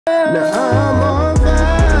Now I'm on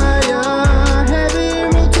fire, heavy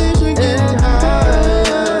rotation getting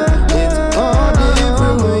higher. It's all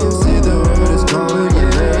different when you see the world is calling your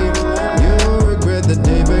name. You'll regret the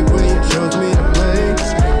day back when you chose me to play.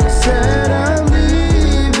 Said I'm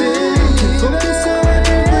leaving, keep focusing on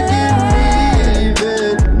never getting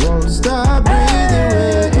even. Won't stop breathing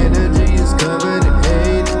when energy is covered in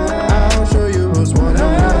hate. I'll show you who's one-on-one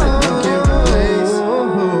that you can't replace.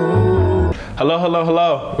 Hello, hello,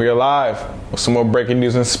 hello. We are live with some more breaking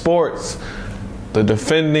news in sports. The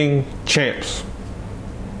defending champs,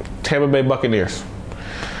 Tampa Bay Buccaneers.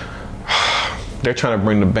 They're trying to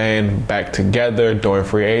bring the band back together during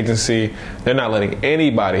free agency. They're not letting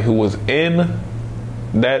anybody who was on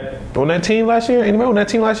that team last year. Anybody on that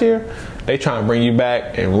team last year? They trying to bring you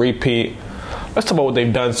back and repeat. Let's talk about what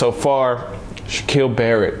they've done so far. Shaquille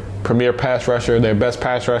Barrett, premier pass rusher, their best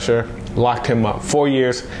pass rusher, locked him up 4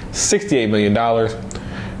 years, $68 million.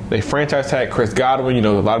 They franchise tag Chris Godwin. You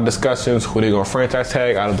know, a lot of discussions who they're going to franchise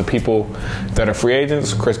tag out of the people that are free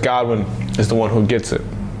agents. Chris Godwin is the one who gets it.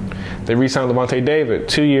 They re-signed Lavonte David,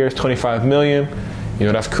 2 years, $25 million. You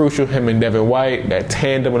know, that's crucial. Him and Devin White, that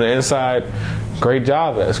tandem on the inside. Great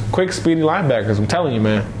job. That's quick, speedy linebackers. I'm telling you,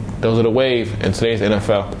 man. Those are the wave in today's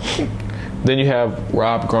NFL. Then you have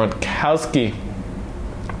Rob Gronkowski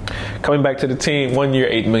coming back to the team, 1 year,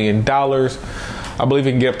 $8 million. I believe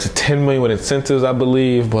he can get up to $10 million with incentives, I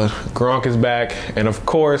believe, but Gronk is back. And of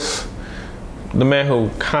course, the man who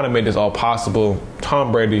kind of made this all possible,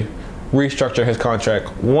 Tom Brady, restructured his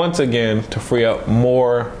contract once again to free up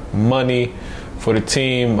more money for the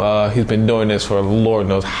team. He's been doing this for Lord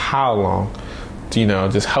knows how long, you know,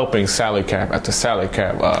 just helping salary cap after salary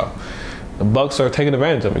cap. The Bucs are taking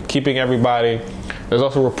advantage of it, keeping everybody. There's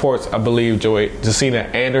also reports, I believe,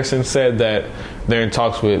 Jacina Anderson said that they're in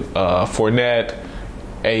talks with Fournette,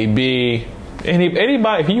 AB,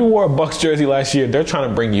 anybody. If you wore a Bucs jersey last year, they're trying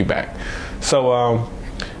to bring you back. So,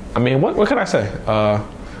 I mean, what can I say?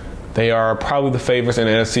 They are probably the favorites in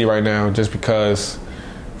the NFC right now, just because,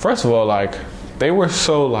 first of all, like, they were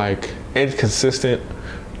so, like, inconsistent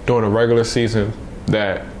during the regular season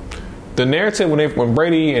that the narrative when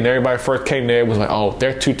Brady and everybody first came there was like, oh,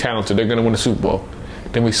 they're too talented, they're going to win the Super Bowl.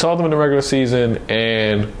 Then we saw them in the regular season,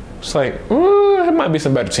 and it's like, there might be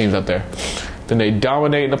some better teams out there. Then they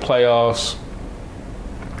dominate in the playoffs,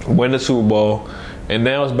 win the Super Bowl, and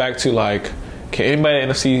now it's back to like, can anybody in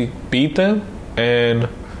the NFC beat them? And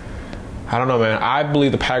I don't know, man. I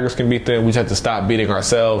believe the Packers can beat them. We just have to stop beating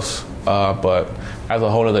ourselves. But that's a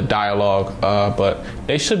whole other dialogue. But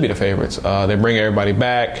they should be the favorites. They bring everybody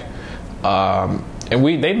back. And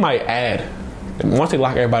they might add. Once they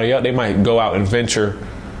lock everybody up, they might go out and venture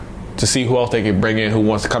to see who else they can bring in who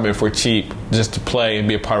wants to come in for cheap just to play and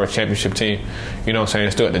be a part of a championship team. You know what I'm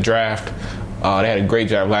saying? Still at the draft. They had a great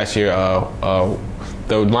draft last year.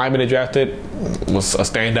 The lineman they drafted was a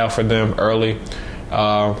standout for them early.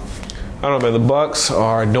 I don't know, man. The Bucs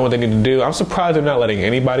are doing what they need to do. I'm surprised they're not letting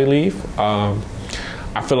anybody leave. I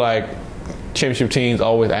feel like championship teams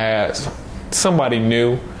always add somebody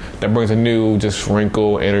new that brings a new just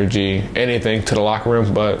wrinkle, energy, anything to the locker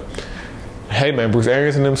room. But hey, man, Bruce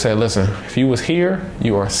Arians and them said, listen, if you was here,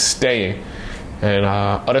 you are staying. And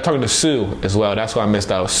they're talking to Sue as well. That's why I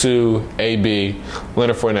missed out. Sue, AB,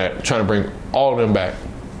 Leonard Fournette, trying to bring all of them back.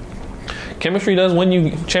 Chemistry does win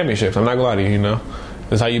you championships. I'm not gonna lie to you, you know.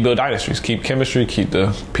 That's how you build dynasties. Keep chemistry, keep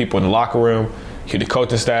the people in the locker room, keep the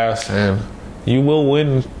coaching staffs, and you will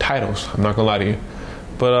win titles. I'm not gonna lie to you.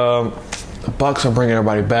 But the Bucs are bringing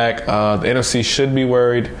everybody back. The NFC should be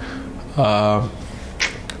worried.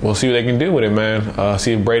 We'll see what they can do with it, man.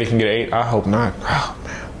 See if Brady can get 8. I hope not. Oh,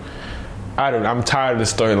 man. I'm tired of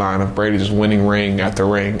this storyline of Brady just winning ring after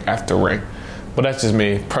ring after ring. But that's just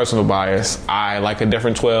me, personal bias. I like a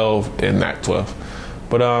different 12 than that 12.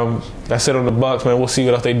 But that's it on the Bucs, man. We'll see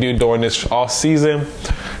what else they do during this off season.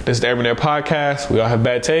 This is the Every Nair Podcast. We all have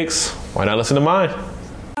bad takes. Why not listen to mine?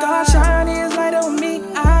 God shine his light on me.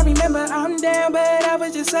 I remember I'm down, but I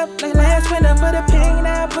was just up like last winter. For the pain,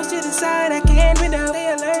 I pushed it aside. I can't window. Stay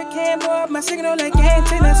alert, can't blow up my signal like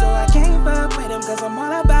antenna. So I can't fuck with him, cause I'm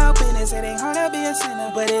all about business. It ain't hard to be a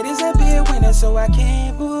sinner, but it is a big winner. So I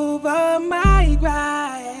can't move on my grind.